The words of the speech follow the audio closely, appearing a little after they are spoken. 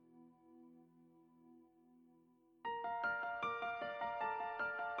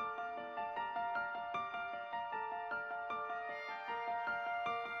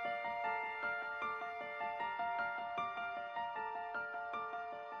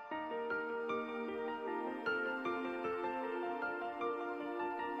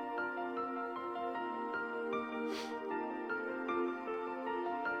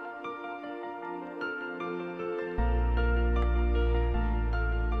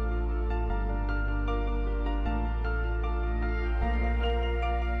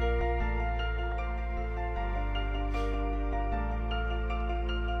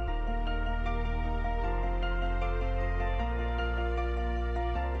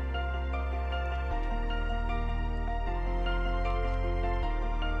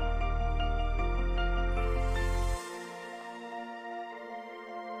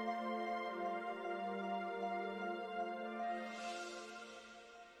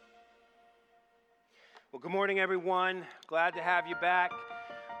Well, good morning, everyone. Glad to have you back.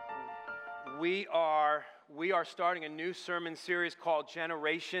 We are starting a new sermon series called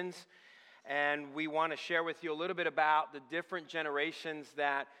Generations, and we want to share with you a little bit about the different generations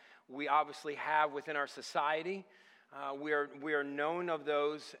that we obviously have within our society. We are known of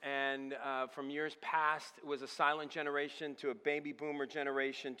those, and from years past, it was a silent generation to a baby boomer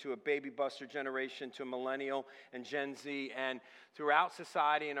generation to a baby buster generation to a millennial and Gen Z. And throughout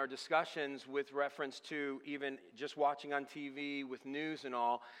society in our discussions with reference to even just watching on TV with news and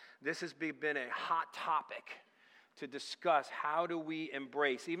all, this has been a hot topic to discuss. How do we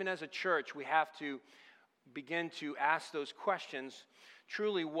embrace? Even as a church, we have to begin to ask those questions.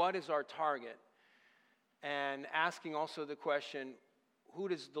 Truly, what is our target? And asking also the question, who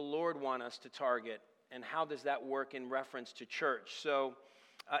does the Lord want us to target? And how does that work in reference to church? So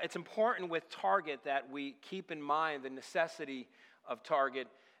it's important with target that we keep in mind the necessity of target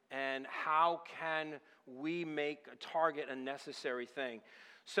and how can we make a target a necessary thing.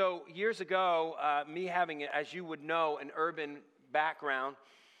 So years ago, me having, as you would know, an urban background,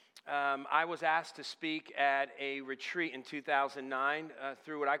 I was asked to speak at a retreat in 2009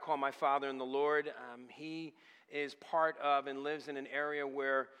 through what I call my father in the Lord. He is part of and lives in an area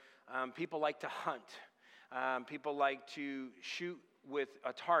where people like to hunt. People like to shoot with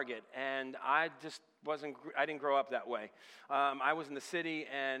a target, and I didn't grow up that way. I was in the city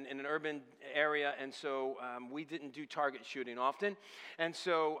and in an urban area, and so we didn't do target shooting often. And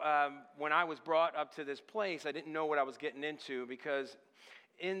so when I was brought up to this place, I didn't know what I was getting into, because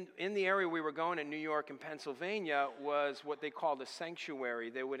in the area we were going in New York and Pennsylvania was what they called a sanctuary.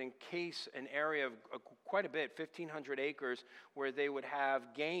 They would encase an area of quite a bit, 1,500 acres, where they would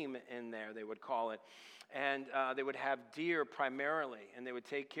have game in there, they would call it. And they would have deer primarily, and they would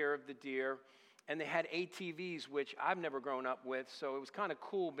take care of the deer. And they had ATVs, which I've never grown up with, so it was kind of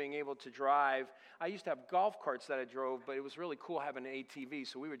cool being able to drive. I used to have golf carts that I drove, but it was really cool having an ATV.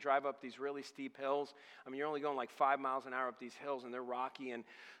 So we would drive up these really steep hills. I mean, you're only going like 5 miles an hour up these hills, and they're rocky. And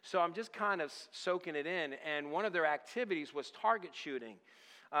so I'm just kind of soaking it in. And one of their activities was target shooting,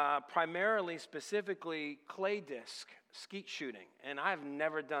 primarily, specifically, clay disc skeet shooting. And I've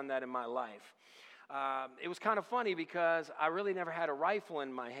never done that in my life. It was kind of funny because I really never had a rifle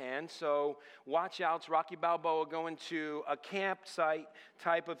in my hand, so watch outs, Rocky Balboa going to a campsite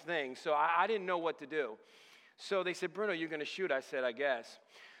type of thing. So I didn't know what to do. So they said, "Bruno, you're going to shoot." I said, "I guess."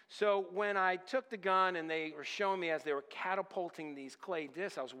 So when I took the gun and they were showing me as they were catapulting these clay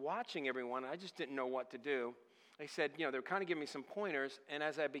discs, I was watching everyone, and I just didn't know what to do. They said, they were kind of giving me some pointers, and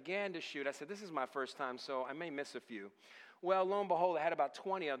as I began to shoot, I said, "This is my first time, so I may miss a few." Well, lo and behold, I had about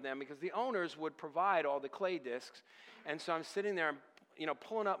 20 of them because the owners would provide all the clay discs. And so I'm sitting there,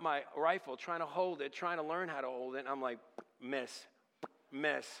 pulling up my rifle, trying to hold it, trying to learn how to hold it. And I'm like, miss,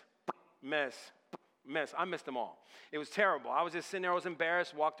 miss, miss, miss. I missed them all. It was terrible. I was just sitting there. I was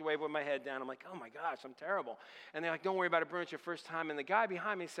embarrassed, walked away with my head down. I'm like, oh, my gosh, I'm terrible. And they're like, "Don't worry about it, Bruno. It's your first time." And the guy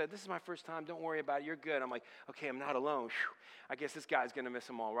behind me said, "This is my first time. Don't worry about it. You're good." I'm like, okay, I'm not alone. Whew. I guess this guy's going to miss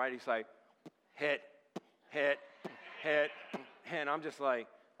them all, right? He's like, hit, hit. And I'm just like,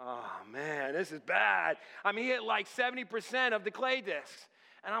 oh, man, this is bad. I mean, he hit like 70% of the clay discs.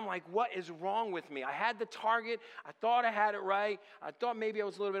 And I'm like, what is wrong with me? I had the target. I thought I had it right. I thought maybe I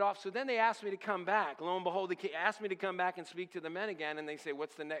was a little bit off. So then they asked me to come back. Lo and behold, they asked me to come back and speak to the men again. And they say,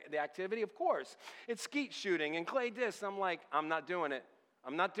 "What's the activity?" Of course, it's skeet shooting and clay discs. I'm like, I'm not doing it.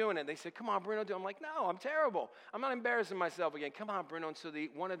 I'm not doing it. They said, "Come on, Bruno, do it." I'm like, "No, I'm terrible. I'm not embarrassing myself again. Come on, Bruno." And so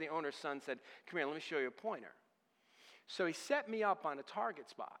one of the owner's sons said, "Come here, let me show you a pointer." So he set me up on a target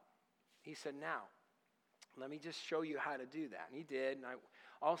spot. He said, "Now, let me just show you how to do that." And he did. And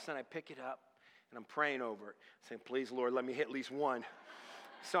all of a sudden, I pick it up, and I'm praying over it, saying, "Please, Lord, let me hit at least one."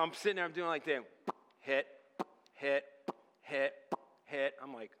 So I'm sitting there, I'm doing like that. Hit, hit, hit, hit.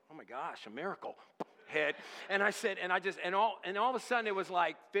 I'm like, oh, my gosh, a miracle. Hit. And I said, and all of a sudden, it was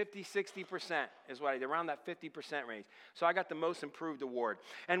like 50, 60% is what I did, around that 50% range. So I got the most improved award.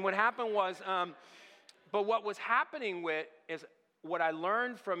 And what happened was... But what was happening is what I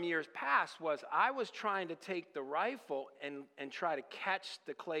learned from years past was I was trying to take the rifle and try to catch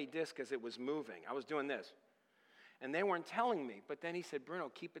the clay disc as it was moving. I was doing this. And they weren't telling me. But then he said, "Bruno,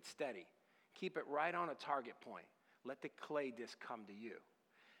 keep it steady. Keep it right on a target point. Let the clay disc come to you.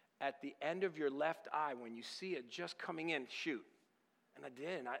 At the end of your left eye, when you see it just coming in, shoot." And I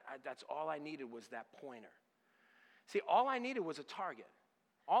did. And that's all I needed was that pointer. See, all I needed was a target.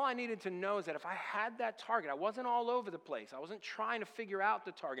 All I needed to know is that if I had that target, I wasn't all over the place. I wasn't trying to figure out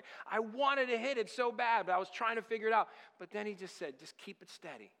the target. I wanted to hit it so bad, but I was trying to figure it out. But then he just said, just keep it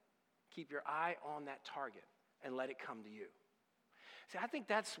steady. Keep your eye on that target and let it come to you. See, I think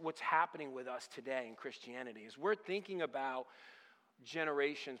that's what's happening with us today in Christianity, is we're thinking about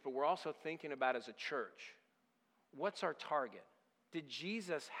generations, but we're also thinking about as a church, what's our target? Did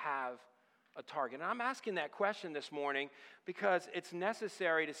Jesus have a target? And I'm asking that question this morning because it's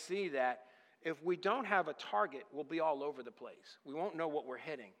necessary to see that if we don't have a target, we'll be all over the place. We won't know what we're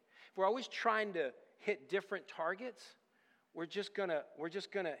hitting. If we're always trying to hit different targets, we're just gonna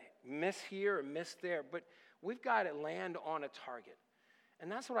miss here or miss there. But we've got to land on a target.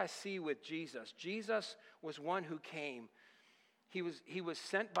 And that's what I see with Jesus. Jesus was one who came. He was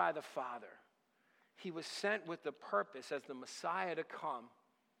sent by the Father. He was sent with the purpose as the Messiah to come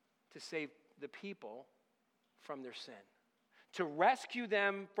to save the people from their sin, to rescue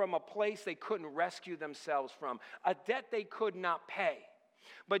them from a place they couldn't rescue themselves from, a debt they could not pay.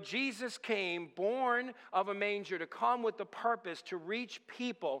 But Jesus came, born of a manger, to come with the purpose to reach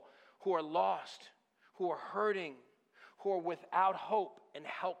people who are lost, who are hurting, who are without hope and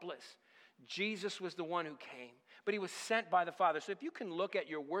helpless. Jesus was the one who came, but he was sent by the Father. So if you can look at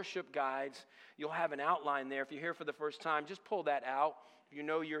your worship guides, you'll have an outline there. If you're here for the first time, just pull that out. If you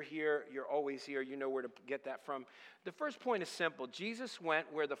know you're here, you're always here, you know where to get that from. The first point is simple. Jesus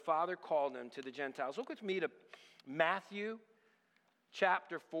went where the Father called him, to the Gentiles. Look with me to Matthew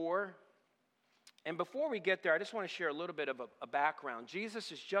chapter 4. And before we get there, I just want to share a little bit of a background.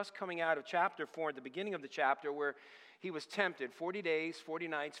 Jesus is just coming out of chapter 4, at the beginning of the chapter, where he was tempted, 40 days, 40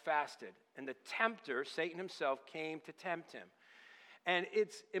 nights fasted. And the tempter, Satan himself, came to tempt him. And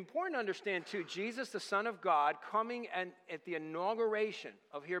it's important to understand, too, Jesus, the Son of God, coming and at the inauguration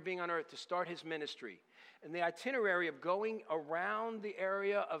of here being on earth to start his ministry. And the itinerary of going around the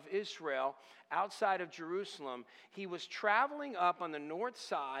area of Israel, outside of Jerusalem, he was traveling up on the north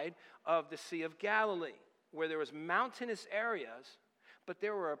side of the Sea of Galilee, where there was mountainous areas, but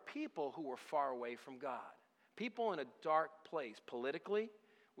there were people who were far away from God. People in a dark place politically,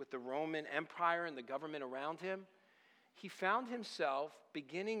 with the Roman Empire and the government around him. He found himself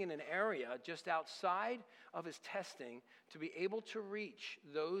beginning in an area just outside of his testing to be able to reach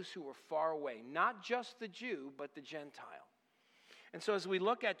those who were far away, not just the Jew, but the Gentile. And so as we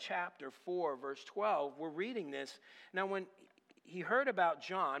look at chapter 4, verse 12, we're reading this. Now when he heard about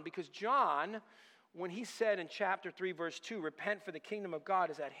John, because John, when he said in chapter 3, verse 2, repent for the kingdom of God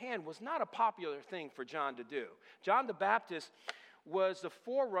is at hand, was not a popular thing for John to do. John the Baptist was the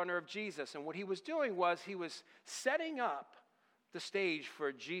forerunner of Jesus, and what he was doing was he was setting up the stage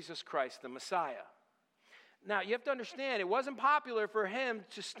for Jesus Christ, the Messiah. Now, you have to understand, it wasn't popular for him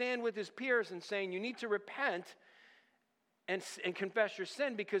to stand with his peers and saying, you need to repent and confess your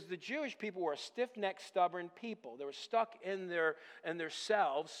sin, because the Jewish people were a stiff-necked, stubborn people. They were stuck in their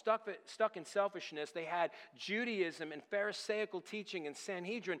selves, stuck in selfishness. They had Judaism and Pharisaical teaching and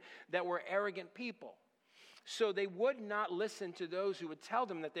Sanhedrin that were arrogant people. So they would not listen to those who would tell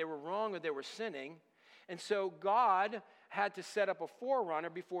them that they were wrong or they were sinning. And so God had to set up a forerunner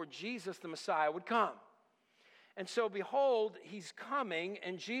before Jesus, the Messiah, would come. And so behold, he's coming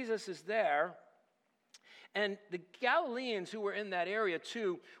and Jesus is there. And the Galileans who were in that area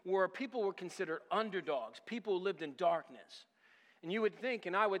too were people who were considered underdogs, people who lived in darkness. And you would think,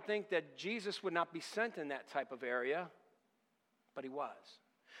 and I would think, that Jesus would not be sent in that type of area, but he was.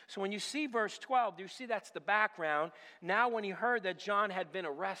 So when you see verse 12, do you see that's the background? Now when he heard that John had been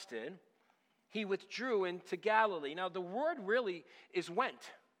arrested, he withdrew into Galilee. Now the word really is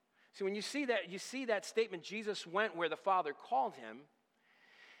went. So when you see that statement, Jesus went where the Father called him.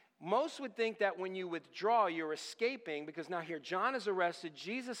 Most would think that when you withdraw, you're escaping, because now here John is arrested,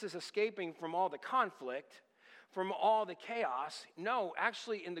 Jesus is escaping from all the conflict, from all the chaos. No,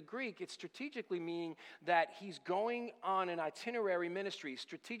 actually in the Greek, it's strategically meaning that he's going on an itinerary ministry,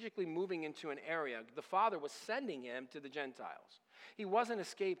 strategically moving into an area. The Father was sending him to the Gentiles. He wasn't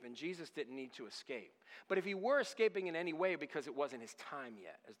escaping. Jesus didn't need to escape. But if he were escaping in any way because it wasn't his time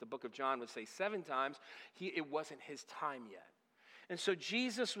yet, as the book of John would say 7 times, it wasn't his time yet. And so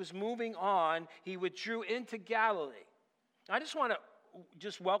Jesus was moving on. He withdrew into Galilee. I just want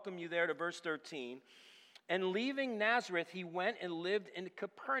to welcome you there to verse 13. And leaving Nazareth, he went and lived in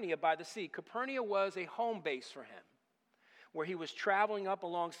Capernaum by the sea. Capernaum was a home base for him, where he was traveling up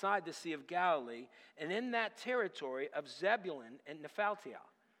alongside the Sea of Galilee, and in that territory of Zebulun and Naphtali,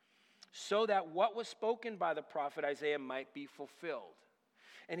 so that what was spoken by the prophet Isaiah might be fulfilled.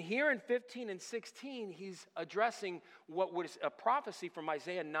 And here in 15 and 16, he's addressing what was a prophecy from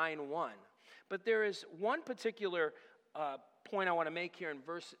Isaiah 9:1. But there is one particular point I want to make here in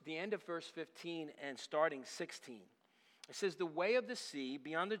the end of verse 15 and starting 16. It says, the way of the sea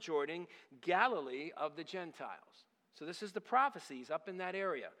beyond the Jordan, Galilee of the Gentiles. So this is the prophecies up in that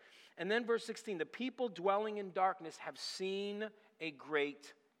area. And then verse 16, the people dwelling in darkness have seen a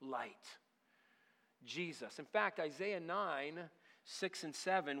great light. Jesus. In fact, Isaiah 9, 6 and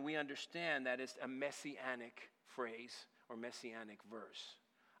 7, we understand that it's a messianic phrase or messianic verse,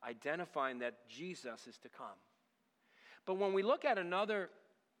 identifying that Jesus is to come. But when we look at another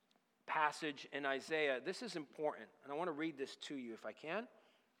passage in Isaiah, this is important, and I want to read this to you if I can.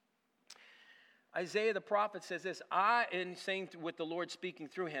 Isaiah the prophet says this, saying with the Lord speaking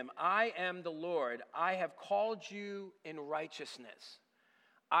through him, I am the Lord, I have called you in righteousness.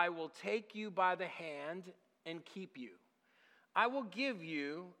 I will take you by the hand and keep you. I will give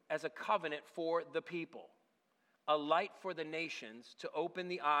you as a covenant for the people, a light for the nations, to open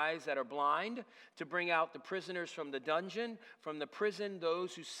the eyes that are blind, to bring out the prisoners from the dungeon, from the prison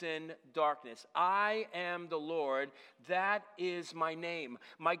those who sin darkness. I am the Lord, that is my name.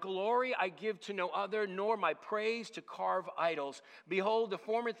 My glory I give to no other, nor my praise to carve idols. Behold, the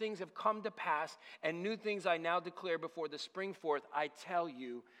former things have come to pass, and new things I now declare before the spring forth. I tell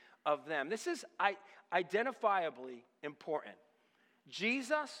you of them. This is identifiably important.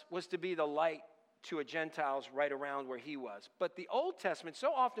 Jesus was to be the light to a Gentiles right around where he was. But the Old Testament,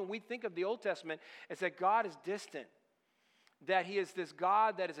 so often we think of the Old Testament as that God is distant, that he is this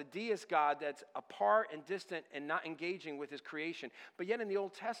God that is a deist God that's apart and distant and not engaging with his creation. But yet in the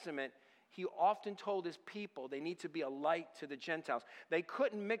Old Testament, he often told his people they need to be a light to the Gentiles. They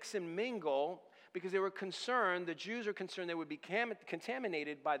couldn't mix and mingle because they were concerned, the Jews were concerned they would be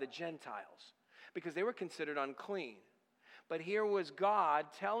contaminated by the Gentiles because they were considered unclean. But here was God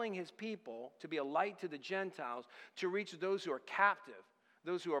telling his people to be a light to the Gentiles, to reach those who are captive,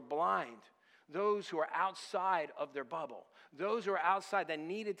 those who are blind, those who are outside of their bubble, those who are outside that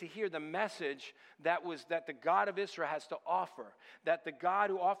needed to hear the message that the God of Israel has to offer, that the God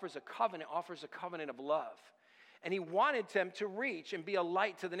who offers a covenant of love. And he wanted them to reach and be a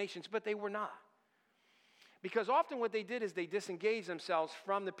light to the nations, but they were not. Because often what they did is they disengaged themselves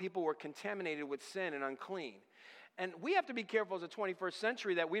from the people who were contaminated with sin and unclean. And we have to be careful as a 21st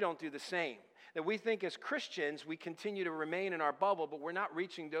century that we don't do the same. That we think as Christians we continue to remain in our bubble, but we're not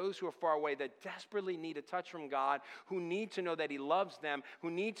reaching those who are far away that desperately need a touch from God, who need to know that he loves them,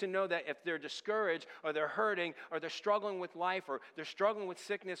 who need to know that if they're discouraged or they're hurting or they're struggling with life or they're struggling with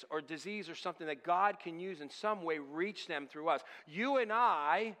sickness or disease or something, that God can use in some way, reach them through us. You and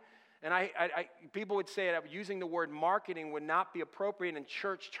I people would say that using the word marketing would not be appropriate in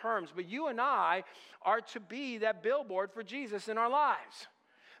church terms, but you and I are to be that billboard for Jesus in our lives.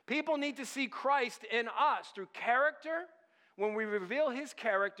 People need to see Christ in us through character, when we reveal his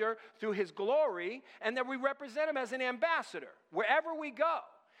character through his glory, and that we represent him as an ambassador wherever we go.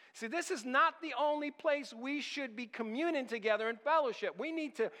 See, this is not the only place we should be communing together in fellowship. We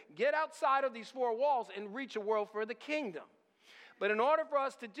need to get outside of these four walls and reach a world for the kingdom. But in order for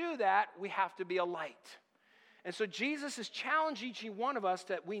us to do that, we have to be a light. And so Jesus is challenging each one of us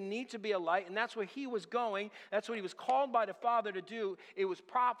that we need to be a light, and that's where he was going. That's what he was called by the Father to do. It was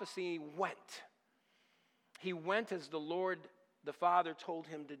prophecy. He went. He went as the Lord, the Father, told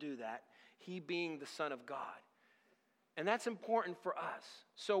him to do that, he being the Son of God. And that's important for us.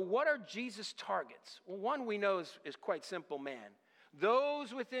 So what are Jesus' targets? Well, one we know is quite simple, man.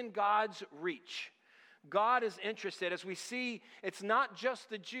 Those within God's reach. God is interested, as we see, it's not just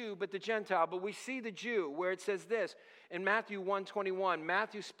the Jew, but the Gentile. But we see the Jew, where it says this, in Matthew 1:21,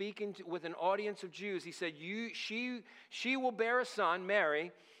 Matthew speaking with an audience of Jews, he said, she will bear a son,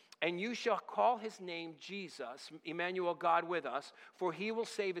 Mary, and you shall call his name Jesus, Emmanuel, God with us, for he will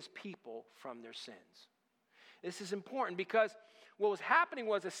save his people from their sins. This is important because what was happening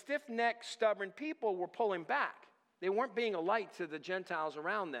was a stiff-necked, stubborn people were pulling back. They weren't being a light to the Gentiles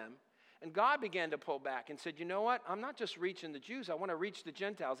around them. And God began to pull back and said, you know what? I'm not just reaching the Jews. I want to reach the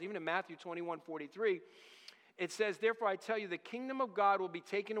Gentiles. Even in Matthew 21:43, it says, therefore I tell you, the kingdom of God will be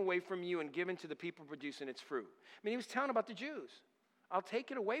taken away from you and given to the people producing its fruit. I mean, he was telling about the Jews. I'll take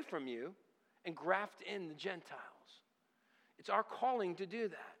it away from you and graft in the Gentiles. It's our calling to do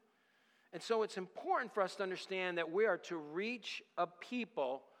that. And so it's important for us to understand that we are to reach a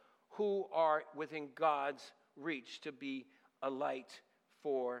people who are within God's reach, to be a light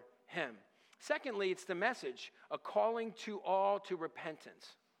for him. Secondly, it's the message, a calling to all to repentance.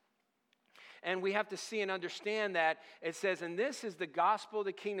 And we have to see and understand that it says, and this is the gospel of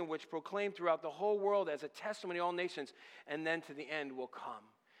the kingdom which proclaimed throughout the whole world as a testimony to all nations, and then to the end will come.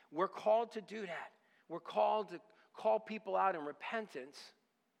 We're called to do that. We're called to call people out in repentance,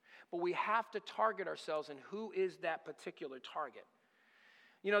 but we have to target ourselves, and who is that particular target?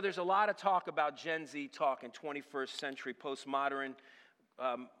 You know, there's a lot of talk about Gen Z talk in 21st century postmodern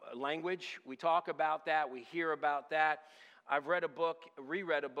language. We talk about that. We hear about that. I've reread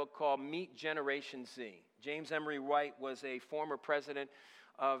a book called Meet Generation Z. James Emery White was a former president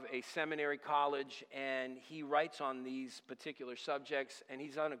of a seminary college, and he writes on these particular subjects, and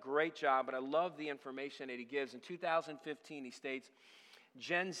he's done a great job, but I love the information that he gives. In 2015, he states,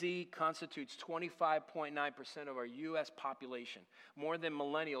 Gen Z constitutes 25.9% of our U.S. population, more than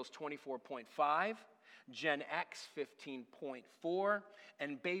millennials, 24.5%, Gen X, 15.4%,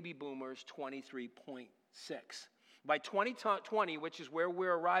 and baby boomers, 23.6%. By 2020, which is where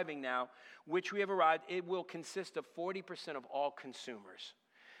we're arriving now, which we have arrived, it will consist of 40% of all consumers.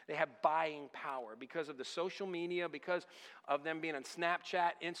 They have buying power because of the social media, because of them being on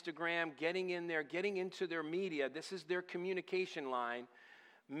Snapchat, Instagram, getting in there, getting into their media. This is their communication line.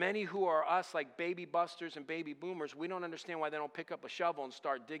 Many who are us, like baby busters and baby boomers, we don't understand why they don't pick up a shovel and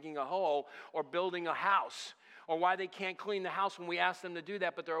start digging a hole or building a house, or why they can't clean the house when we ask them to do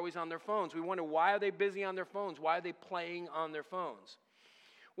that, but they're always on their phones. We wonder, why are they busy on their phones? Why are they playing on their phones?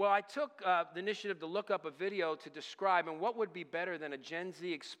 Well, I took the initiative to look up a video to describe, and what would be better than a Gen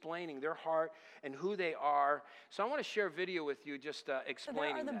Z explaining their heart and who they are. So I want to share a video with you just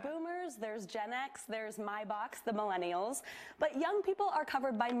explaining that. There are the boomers, there's Gen X, there's My Box, the millennials. But young people are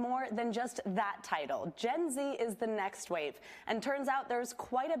covered by more than just that title. Gen Z is the next wave, and turns out there's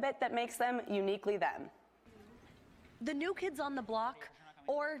quite a bit that makes them uniquely them. The new kids on the block,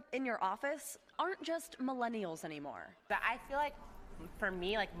 or in your office, aren't just millennials anymore. But I feel like, for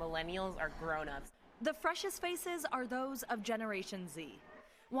me, like millennials are grown-ups. The freshest faces are those of Generation Z.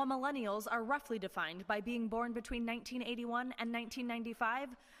 While millennials are roughly defined by being born between 1981 and 1995,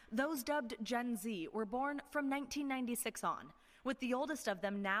 those dubbed Gen Z were born from 1996 on, with the oldest of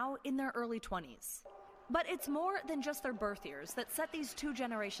them now in their early 20s. But it's more than just their birth years that set these two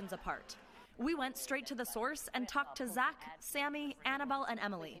generations apart. We went straight to the source and talked to Zach, Sammy, Annabelle, and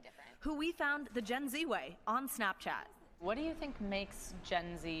Emily, who we found the Gen Z way on Snapchat. What do you think makes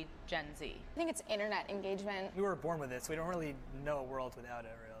Gen Z Gen Z? I think it's internet engagement. We were born with it, so we don't really know a world without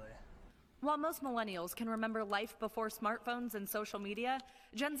it, really. While most millennials can remember life before smartphones and social media,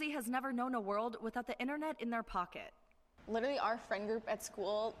 Gen Z has never known a world without the internet in their pocket. Literally, our friend group at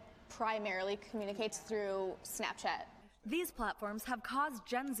school primarily communicates through Snapchat. These platforms have caused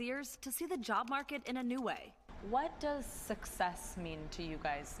Gen Zers to see the job market in a new way. What does success mean to you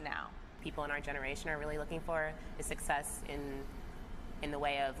guys now? People in our generation are really looking for is success in the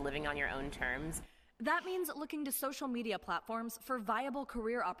way of living on your own terms. That means looking to social media platforms for viable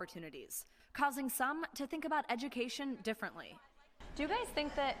career opportunities, causing some to think about education differently. Do you guys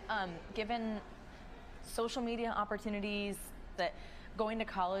think that given social media opportunities, that going to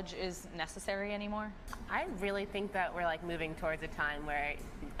college is necessary anymore? I really think that we're like moving towards a time where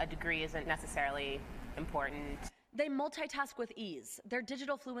a degree isn't necessarily important. They multitask with ease. Their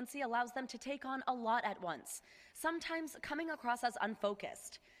digital fluency allows them to take on a lot at once, sometimes coming across as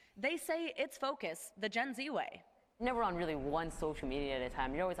unfocused. They say it's focus, the Gen Z way. Never on really one social media at a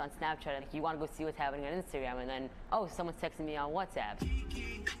time. You're always on Snapchat, like you want to go see what's happening on Instagram, and then, oh, someone's texting me on WhatsApp.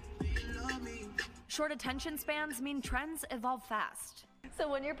 Short attention spans mean trends evolve fast. So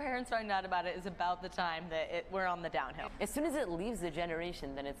when your parents find out about it is about the time that we're on the downhill. As soon as it leaves the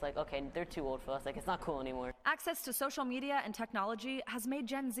generation, then it's like, okay, they're too old for us. Like, it's not cool anymore. Access to social media and technology has made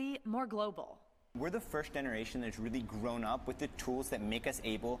Gen Z more global. We're the first generation that's really grown up with the tools that make us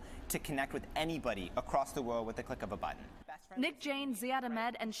able to connect with anybody across the world with the click of a button. Nick, Jane, Ziad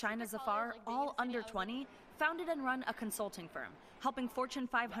Ahmed, and Shaina Zafar, all under 20, founded and run a consulting firm, helping Fortune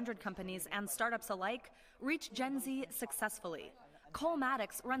 500 companies and startups alike reach Gen Z successfully. Cole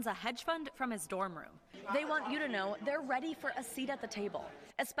Maddox runs a hedge fund from his dorm room. They want you to know they're ready for a seat at the table,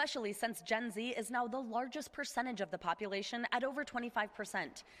 especially since Gen Z is now the largest percentage of the population at over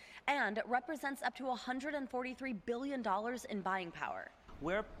 25% and represents up to $143 billion in buying power.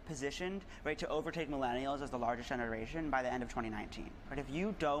 We're positioned, right, to overtake millennials as the largest generation by the end of 2019. But if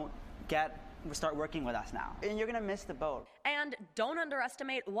you don't start working with us now, and you're going to miss the boat. And don't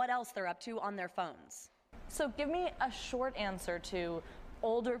underestimate what else they're up to on their phones. So give me a short answer to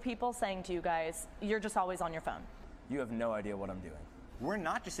older people saying to you guys, you're just always on your phone. You have no idea what I'm doing. We're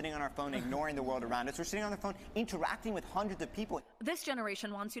not just sitting on our phone ignoring the world around us. We're sitting on the phone interacting with hundreds of people. This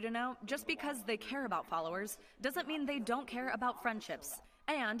generation wants you to know just because they care about followers doesn't mean they don't care about friendships,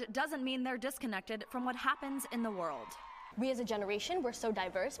 and doesn't mean they're disconnected from what happens in the world. We as a generation, we're so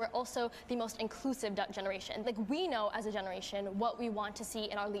diverse. We're also the most inclusive generation. Like, we know as a generation what we want to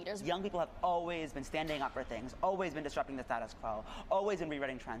see in our leaders. Young people have always been standing up for things, always been disrupting the status quo, always been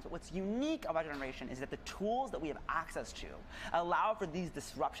rewriting trends. But what's unique about our generation is that the tools that we have access to allow for these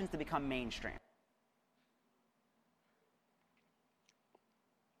disruptions to become mainstream.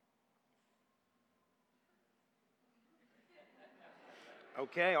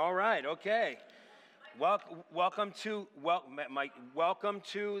 Okay, all right, okay. Welcome to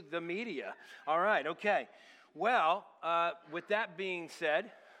the media. All right, okay. Well, with that being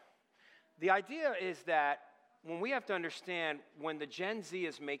said, the idea is that when we have to understand when the Gen Z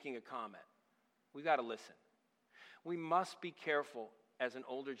is making a comment, we got to listen. We must be careful as an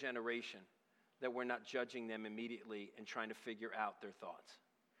older generation that we're not judging them immediately and trying to figure out their thoughts.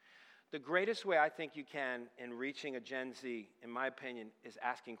 The greatest way I think you can in reaching a Gen Z, in my opinion, is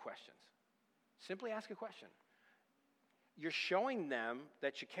asking questions. Simply ask a question. You're showing them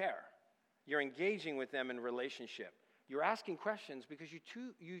that you care. You're engaging with them in relationship. You're asking questions because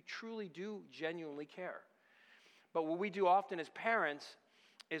you truly do genuinely care. But what we do often as parents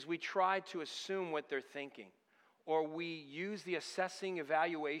is we try to assume what they're thinking, or we use the assessing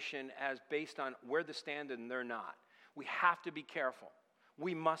evaluation as based on where the standard and they're not. We have to be careful.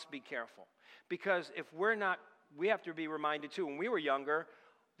 We must be careful. Because if we're not, we have to be reminded too, when we were younger,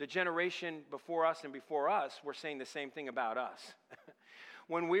 the generation before us and before us were saying the same thing about us.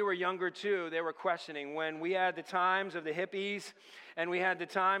 When we were younger too, they were questioning. When we had the times of the hippies, and we had the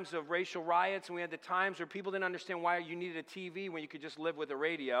times of racial riots, and we had the times where people didn't understand why you needed a TV when you could just live with a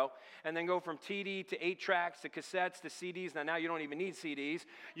radio, and then go from TD to 8-tracks to cassettes to CDs. Now you don't even need CDs.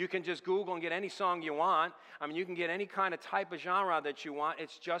 You can just Google and get any song you want. I mean, you can get any kind of type of genre that you want.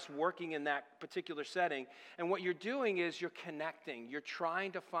 It's just working in that particular setting. And what you're doing is you're connecting. You're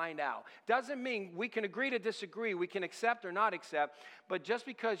trying to find out. Doesn't mean we can agree to disagree. We can accept or not accept. But just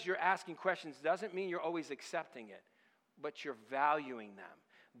because you're asking questions doesn't mean you're always accepting it. But you're valuing them.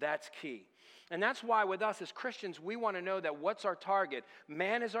 That's key. And that's why with us as Christians, we want to know that what's our target?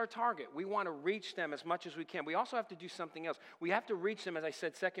 Man is our target. We want to reach them as much as we can. We also have to do something else. We have to reach them, as I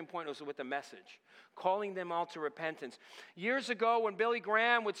said, second point was with a message, calling them all to repentance. Years ago, when Billy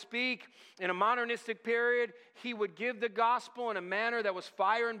Graham would speak in a modernistic period, he would give the gospel in a manner that was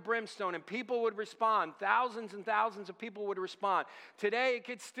fire and brimstone, and people would respond. Thousands and thousands of people would respond. Today, it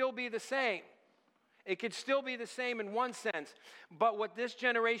could still be the same. It could still be the same in one sense, but what this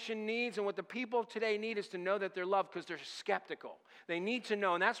generation needs and what the people of today need is to know that they're loved because they're skeptical. They need to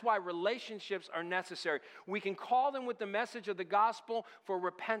know, and that's why relationships are necessary. We can call them with the message of the gospel for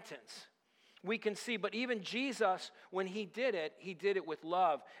repentance. We can see, but even Jesus, when he did it with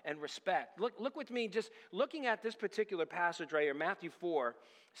love and respect. Look with me, just looking at this particular passage right here, Matthew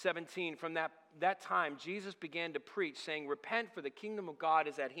 4:17. From that time, Jesus began to preach, saying, repent, for the kingdom of God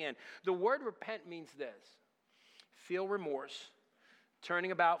is at hand. The word repent means this: feel remorse,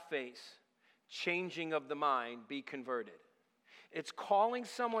 turning about face, changing of the mind, be converted. It's calling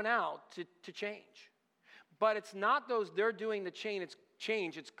someone out to change. But it's not those they're doing the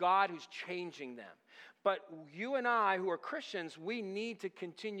change, it's God who's changing them. But you and I, who are Christians, we need to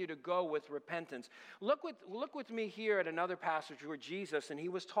continue to go with repentance. Look with me here at another passage where Jesus, and he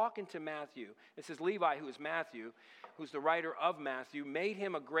was talking to Matthew. This is Levi, who is Matthew, who's the writer of Matthew, made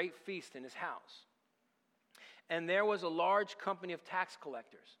him a great feast in his house. And there was a large company of tax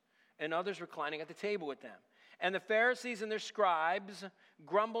collectors and others reclining at the table with them. And the Pharisees and their scribes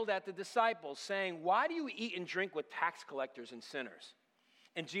grumbled at the disciples, saying, why do you eat and drink with tax collectors and sinners?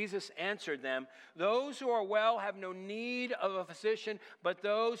 And Jesus answered them, those who are well have no need of a physician, but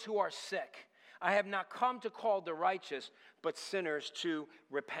those who are sick. I have not come to call the righteous, but sinners to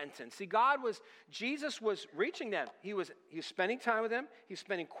repentance. See, Jesus was reaching them. He was spending time with them. He was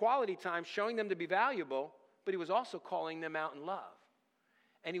spending quality time showing them to be valuable, but he was also calling them out in love.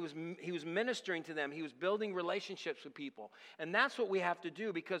 And he was ministering to them. He was building relationships with people. And that's what we have to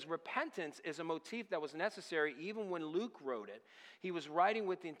do, because repentance is a motif that was necessary even when Luke wrote it. He was writing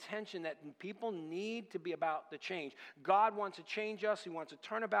with the intention that people need to be about the change. God wants to change us. He wants to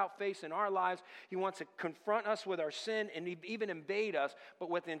turn about face in our lives. He wants to confront us with our sin and even invade us,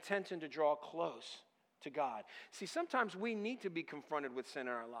 but with the intention to draw close to God. See, sometimes we need to be confronted with sin in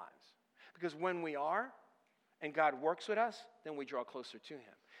our lives, because when we are, and God works with us, then we draw closer to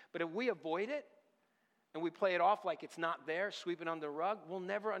him. But if we avoid it, and we play it off like it's not there, sweep it under the rug, we'll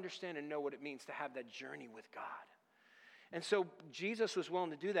never understand and know what it means to have that journey with God. And so Jesus was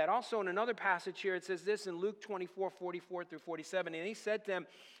willing to do that. Also in another passage here, it says this in Luke 24:44-47, and he said to them,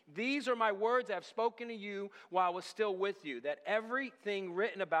 these are my words I have spoken to you while I was still with you, that everything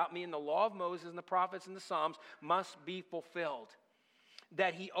written about me in the law of Moses and the prophets and the Psalms must be fulfilled.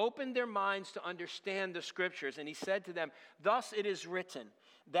 That he opened their minds to understand the scriptures. And he said to them, thus it is written,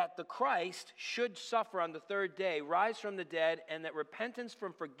 that the Christ should suffer on the third day, rise from the dead, and that repentance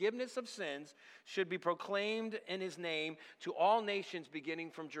from forgiveness of sins should be proclaimed in his name to all nations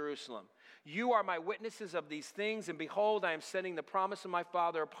beginning from Jerusalem. You are my witnesses of these things, and behold, I am sending the promise of my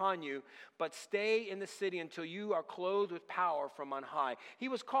Father upon you, but stay in the city until you are clothed with power from on high. He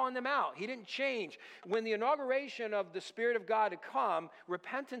was calling them out. He didn't change. When the inauguration of the Spirit of God had come,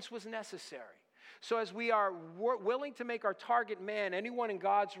 repentance was necessary. So as we are willing to make our target man anyone in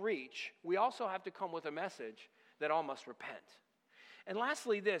God's reach, we also have to come with a message that all must repent. And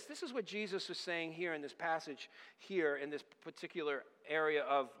lastly, this is what Jesus was saying here in this passage here in this particular area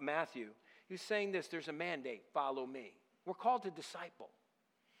of Matthew. He was saying this, there's a mandate, follow me. We're called to disciple.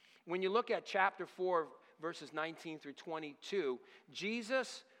 When you look at chapter 4, verses 19 through 22,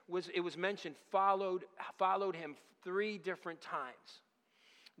 Jesus it was mentioned, followed him 3 different times.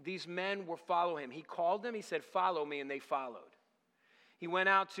 These men were following him. He called them, he said, follow me, and they followed. He went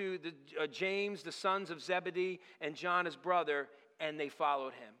out to James, the sons of Zebedee, and John, his brother, and they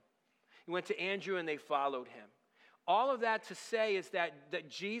followed him. He went to Andrew, and they followed him. All of that to say is that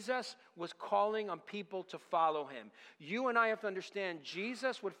Jesus was calling on people to follow him. You and I have to understand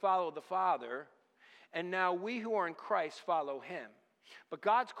Jesus would follow the Father, and now we who are in Christ follow him. But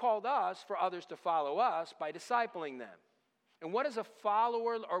God's called us for others to follow us by discipling them. And what does a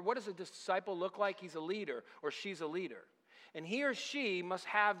follower or what does a disciple look like? He's a leader or she's a leader. And he or she must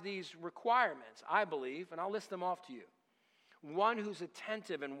have these requirements, I believe, and I'll list them off to you. One who's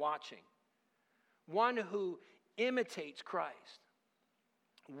attentive and watching. One who imitates Christ.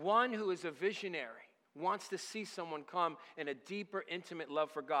 One who is a visionary, wants to see someone come in a deeper, intimate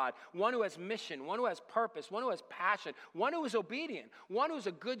love for God. One who has mission, one who has purpose, one who has passion, one who is obedient, one who is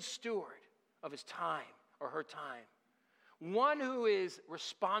a good steward of his time or her time. One who is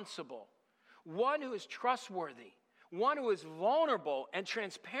responsible, one who is trustworthy, one who is vulnerable and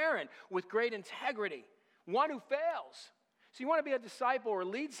transparent with great integrity, one who fails. So you want to be a disciple or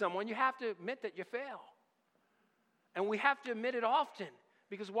lead someone, you have to admit that you fail. And we have to admit it often.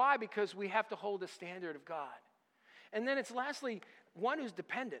 Because why? Because we have to hold the standard of God. And then it's lastly, one who's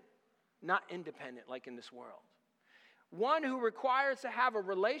dependent, not independent like in this world. One who requires to have a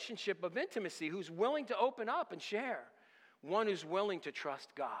relationship of intimacy, who's willing to open up and share. One who's willing to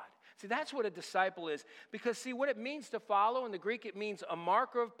trust God. See, that's what a disciple is. Because, see, what it means to follow, in the Greek, it means a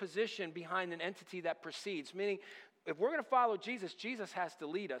marker of position behind an entity that precedes. Meaning, if we're going to follow Jesus, Jesus has to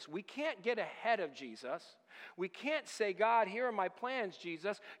lead us. We can't get ahead of Jesus. We can't say, God, here are my plans,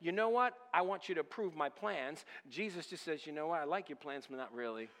 Jesus. You know what? I want you to approve my plans. Jesus just says, you know what? I like your plans, but not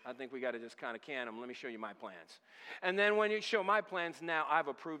really. I think we got to just kind of can them. Let me show you my plans. And then when you show my plans, now I've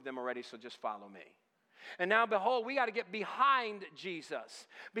approved them already, so just follow me. And now, behold, we got to get behind Jesus.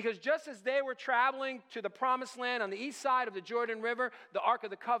 Because just as they were traveling to the promised land on the east side of the Jordan River, the Ark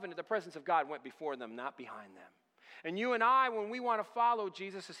of the Covenant, the presence of God, went before them, not behind them. And you and I, when we want to follow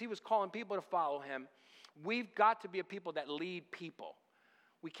Jesus, as he was calling people to follow him, we've got to be a people that lead people.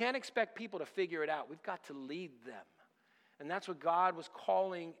 We can't expect people to figure it out. We've got to lead them. And that's what God was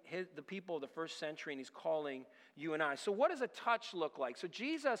calling the people of the first century, and he's calling you and I. So what does a touch look like? So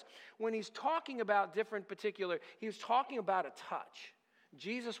Jesus, when he's talking about different particular, he was talking about a touch.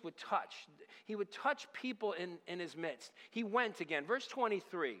 Jesus would touch. He would touch people in his midst. He went again. Verse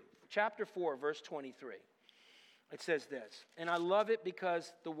 23, chapter 4, verse 23. It says this, and I love it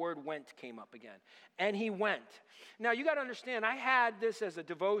because the word went came up again. And he went. Now, you got to understand, I had this as a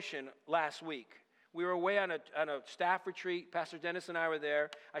devotion last week. We were away on a staff retreat. Pastor Dennis and I were there.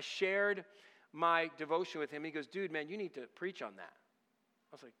 I shared my devotion with him. He goes, dude, man, you need to preach on that.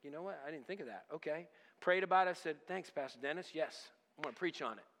 I was like, you know what? I didn't think of that. Okay. Prayed about it. I said, thanks, Pastor Dennis. Yes, I'm going to preach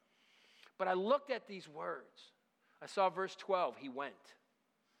on it. But I looked at these words. I saw verse 12, he went.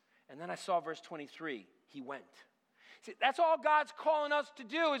 And then I saw verse 23, he went. See, that's all God's calling us to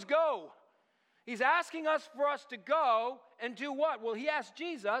do is go. He's asking us for us to go and do what? Well, he asked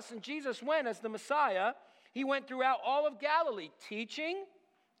Jesus, and Jesus went as the Messiah. He went throughout all of Galilee, teaching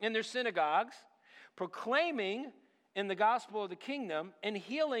in their synagogues, proclaiming in the gospel of the kingdom, and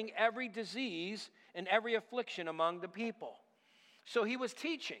healing every disease and every affliction among the people. So he was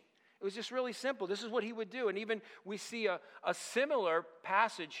teaching. It was just really simple. This is what he would do. And even we see a similar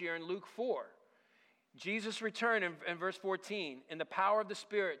passage here in Luke 4. Jesus returned in verse 14 in the power of the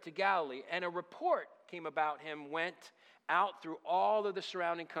Spirit to Galilee, and a report came about him, went out through all of the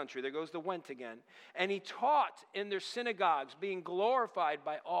surrounding country. There goes the went again. And he taught in their synagogues, being glorified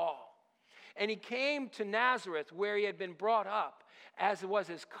by all. And he came to Nazareth, where he had been brought up. As was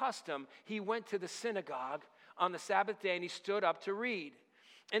his custom, he went to the synagogue on the Sabbath day, and he stood up to read.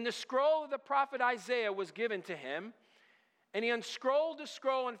 And the scroll of the prophet Isaiah was given to him. And he unscrolled the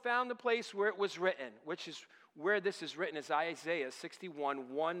scroll and found the place where it was written, which is where this is written is Isaiah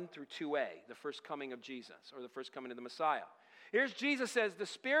 61, 1 through 2a, the first coming of Jesus, or the first coming of the Messiah. Here's Jesus says, "The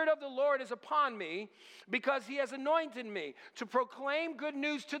Spirit of the Lord is upon me because he has anointed me to proclaim good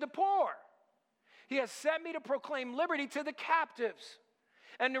news to the poor. He has sent me to proclaim liberty to the captives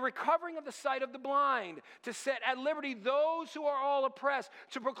and the recovering of the sight of the blind, to set at liberty those who are all oppressed,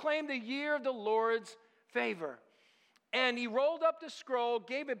 to proclaim the year of the Lord's favor." And he rolled up the scroll,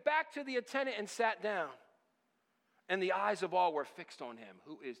 gave it back to the attendant, and sat down. And the eyes of all were fixed on him.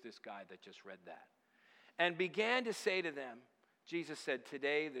 Who is this guy that just read that? And began to say to them, Jesus said,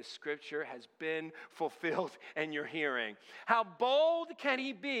 "Today this scripture has been fulfilled in your hearing." How bold can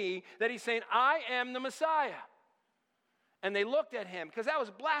he be that he's saying, "I am the Messiah"? And they looked at him, because that was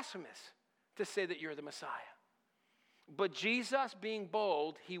blasphemous to say that you're the Messiah. But Jesus, being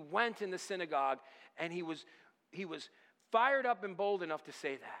bold, he went in the synagogue, and he was fired up and bold enough to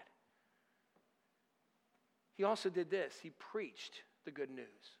say that. He also did this. He preached the good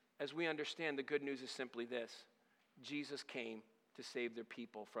news. As we understand, the good news is simply this: Jesus came to save their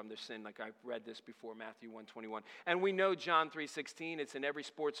people from their sin, like I read this before, Matthew 1:21. And we know John 3:16, it's in every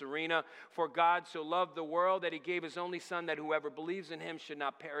sports arena. "For God so loved the world that he gave his only son, that whoever believes in him should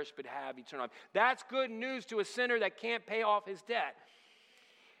not perish but have eternal life." That's good news to a sinner that can't pay off his debt.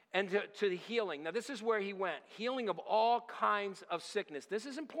 And to the healing. Now, this is where he went. Healing of all kinds of sickness. This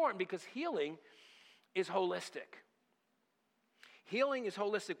is important because healing is holistic. Healing is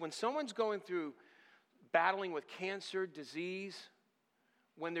holistic. When someone's going through battling with cancer, disease,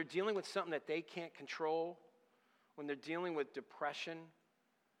 when they're dealing with something that they can't control, when they're dealing with depression,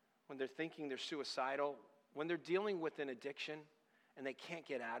 when they're thinking they're suicidal, when they're dealing with an addiction and they can't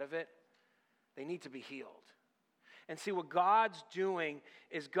get out of it, they need to be healed. And see, what God's doing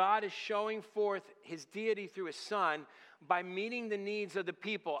is God is showing forth his deity through his son by meeting the needs of the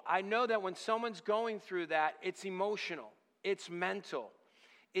people. I know that when someone's going through that, it's emotional, it's mental,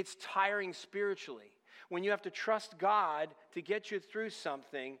 it's tiring spiritually. When you have to trust God to get you through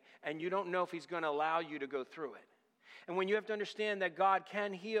something and you don't know if he's going to allow you to go through it. And when you have to understand that God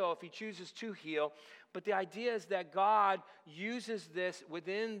can heal if he chooses to heal, but the idea is that God uses this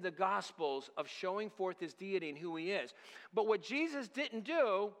within the Gospels of showing forth his deity and who he is. But what Jesus didn't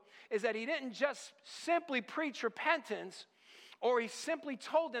do is that he didn't just simply preach repentance or he simply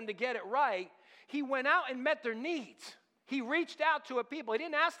told them to get it right. He went out and met their needs. He reached out to a people. He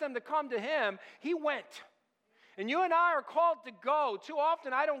didn't ask them to come to him. He went. And you and I are called to go. Too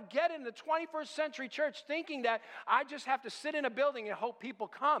often I don't get in the 21st century church thinking that I just have to sit in a building and hope people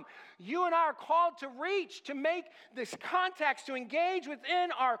come. You and I are called to reach, to make this contacts, to engage within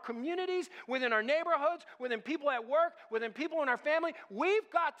our communities, within our neighborhoods, within people at work, within people in our family.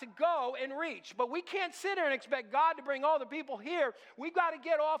 We've got to go and reach. But we can't sit here and expect God to bring all the people here. We've got to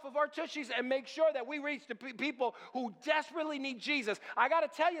get off of our tushies and make sure that we reach the people who desperately need Jesus. I got to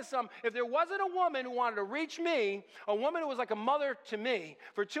tell you something. If there wasn't a woman who wanted to reach me, a woman who was like a mother to me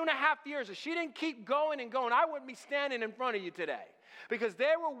for 2.5 years, if she didn't keep going and going, I wouldn't be standing in front of you today. Because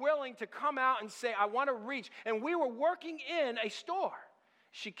they were willing to come out and say, I want to reach. And we were working in a store.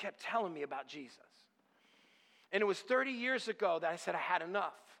 She kept telling me about Jesus. And it was 30 years ago that I said I had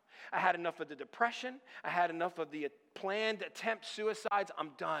enough. I had enough of the depression. I had enough of the planned attempt suicides.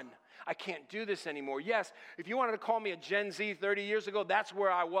 I'm done. I can't do this anymore. Yes, if you wanted to call me a Gen Z 30 years ago, that's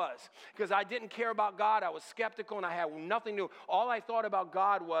where I was. Because I didn't care about God. I was skeptical and I had nothing new. All I thought about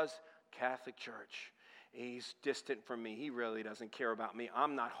God was Catholic Church. He's distant from me. He really doesn't care about me.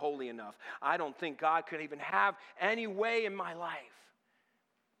 I'm not holy enough. I don't think God could even have any way in my life.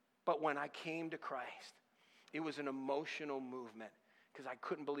 But when I came to Christ, it was an emotional movement because I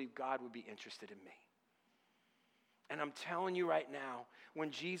couldn't believe God would be interested in me. And I'm telling you right now, when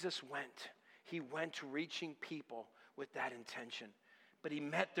Jesus went, he went reaching people with that intention. But he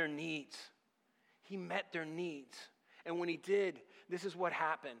met their needs. He met their needs. And when he did, this is what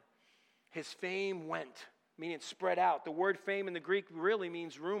happened. His fame went, meaning it spread out. The word fame in the Greek really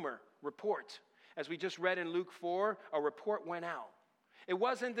means rumor, report. As we just read in Luke 4, a report went out. It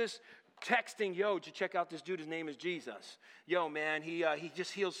wasn't this texting, yo, did you check out this dude? His name is Jesus. Yo, man, he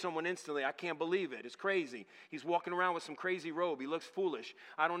just healed someone instantly. I can't believe it. It's crazy. He's walking around with some crazy robe. He looks foolish.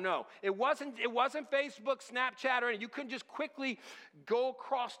 I don't know. It wasn't Facebook, Snapchat, or anything. You couldn't just quickly go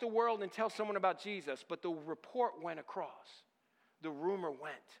across the world and tell someone about Jesus. But the report went across. The rumor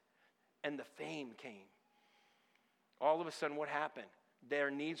went. And the fame came. All of a sudden, what happened? Their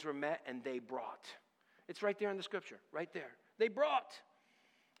needs were met and they brought. It's right there in the scripture, right there. They brought.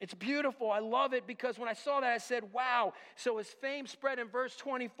 It's beautiful. I love it because when I saw that, I said, wow. So his fame spread in verse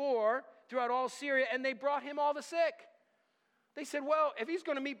 24 throughout all Syria, and they brought him all the sick. They said, well, if he's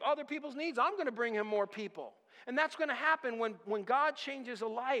going to meet other people's needs, I'm going to bring him more people. And that's going to happen when God changes a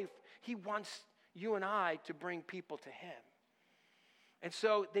life. He wants you and I to bring people to him. And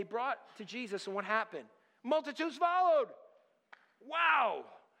so they brought to Jesus, and what happened? Multitudes followed. Wow.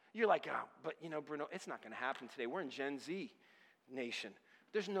 You're like, oh, but Bruno, it's not going to happen today. We're in Gen Z nation.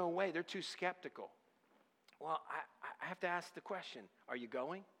 There's no way. They're too skeptical. Well, I have to ask the question, are you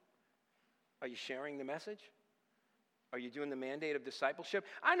going? Are you sharing the message? Are you doing the mandate of discipleship?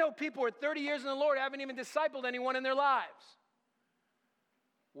 I know people who are 30 years in the Lord haven't even discipled anyone in their lives.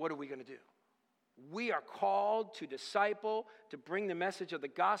 What are we going to do? We are called to disciple, to bring the message of the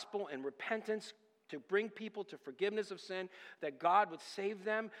gospel and repentance, to bring people to forgiveness of sin, that God would save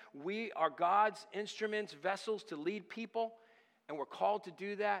them. We are God's instruments, vessels to lead people, and we're called to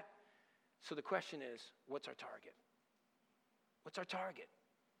do that. So the question is, what's our target? What's our target?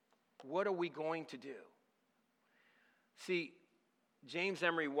 What are we going to do? See, James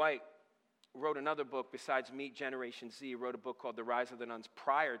Emery White wrote another book besides Meet Generation Z. He wrote a book called The Rise of the Nuns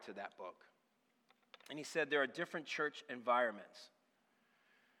prior to that book. And he said there are different church environments.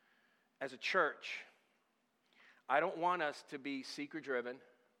 As a church, I don't want us to be seeker-driven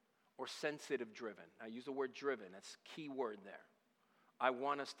or sensitive-driven. I use the word driven. That's a key word there. I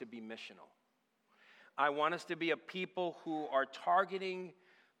want us to be missional. I want us to be a people who are targeting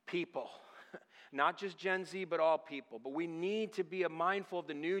people. Not just Gen Z, but all people. But we need to be mindful of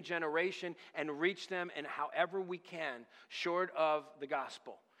the new generation and reach them in however we can, short of the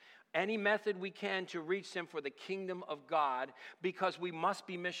gospel. Any method we can to reach them for the kingdom of God, because we must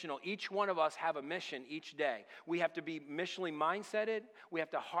be missional. Each one of us have a mission each day. We have to be missionally mindseted. We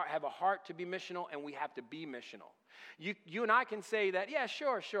have to have a heart to be missional, and we have to be missional. You and I can say that, yeah,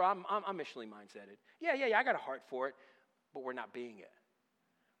 sure, I'm missionally mindseted. Yeah, I got a heart for it, but we're not being it.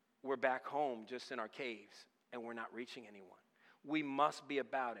 We're back home just in our caves, and we're not reaching anyone. We must be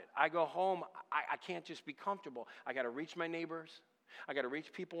about it. I go home, I can't just be comfortable. I got to reach my neighbors. I got to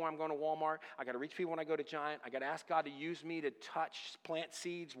reach people when I'm going to Walmart. I got to reach people when I go to Giant. I got to ask God to use me to touch, plant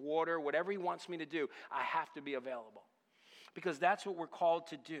seeds, water, whatever he wants me to do. I have to be available, because that's what we're called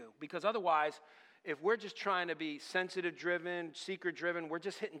to do. Because otherwise, if we're just trying to be sensitive-driven, seeker-driven, we're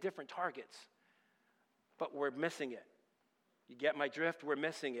just hitting different targets, but we're missing it. You get my drift? We're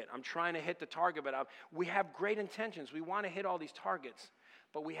missing it. I'm trying to hit the target, but we have great intentions. We want to hit all these targets,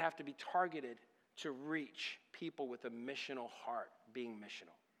 but we have to be targeted to reach people with a missional heart, being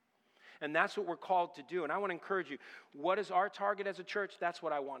missional. And that's what we're called to do. And I want to encourage you, what is our target as a church? That's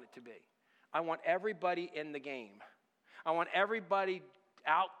what I want it to be. I want everybody in the game. I want everybody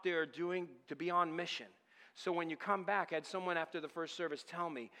out there to be on mission. So when you come back, I had someone after the first service tell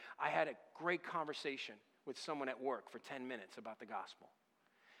me, I had a great conversation with someone at work for 10 minutes about the gospel.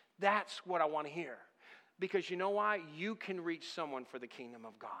 That's what I want to hear. Because you know why? You can reach someone for the kingdom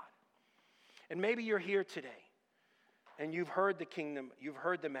of God. And maybe you're here today, and you've heard the kingdom, you've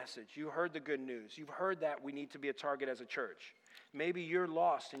heard the message, you heard the good news, you've heard that we need to be a target as a church. Maybe you're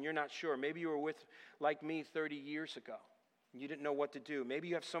lost and you're not sure. Maybe you were like me 30 years ago, and you didn't know what to do. Maybe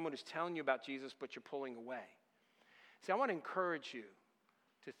you have someone who's telling you about Jesus, but you're pulling away. See, I want to encourage you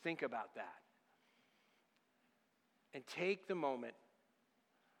to think about that. And take the moment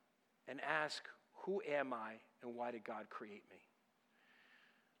and ask, who am I and why did God create me?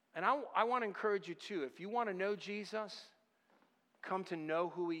 And I want to encourage you too, if you want to know Jesus, come to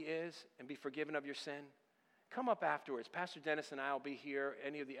know who he is and be forgiven of your sin, come up afterwards. Pastor Dennis and I will be here.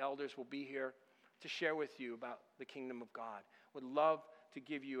 Any of the elders will be here to share with you about the kingdom of God. Would love to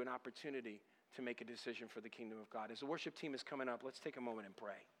give you an opportunity to make a decision for the kingdom of God. As the worship team is coming up, let's take a moment and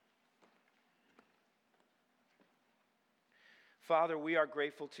pray. Father, we are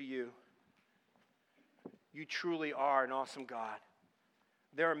grateful to you. You truly are an awesome God.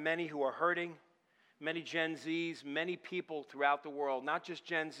 There are many who are hurting, many Gen Zs, many people throughout the world, not just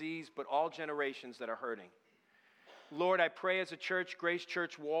Gen Zs, but all generations that are hurting. Lord, I pray as a church, Grace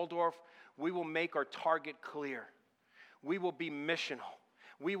Church Waldorf, we will make our target clear. We will be missional.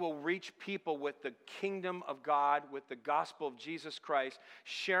 We will reach people with the kingdom of God, with the gospel of Jesus Christ,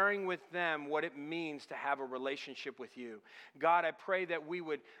 sharing with them what it means to have a relationship with you. God, I pray that we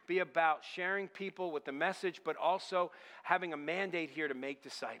would be about sharing people with the message, but also having a mandate here to make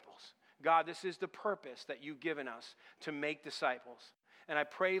disciples. God, this is the purpose that you've given us, to make disciples. And I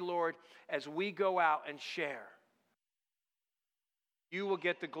pray, Lord, as we go out and share, you will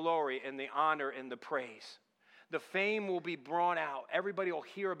get the glory and the honor and the praise. The fame will be brought out. Everybody will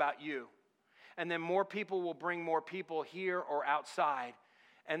hear about you. And then more people will bring more people here or outside.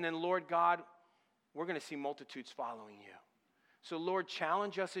 And then, Lord God, we're going to see multitudes following you. So, Lord,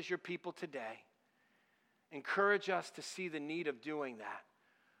 challenge us as your people today. Encourage us to see the need of doing that.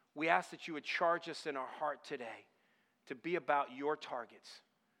 We ask that you would charge us in our heart today to be about your targets,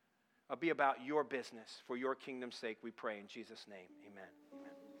 be about your business. For your kingdom's sake, we pray in Jesus' name. Amen.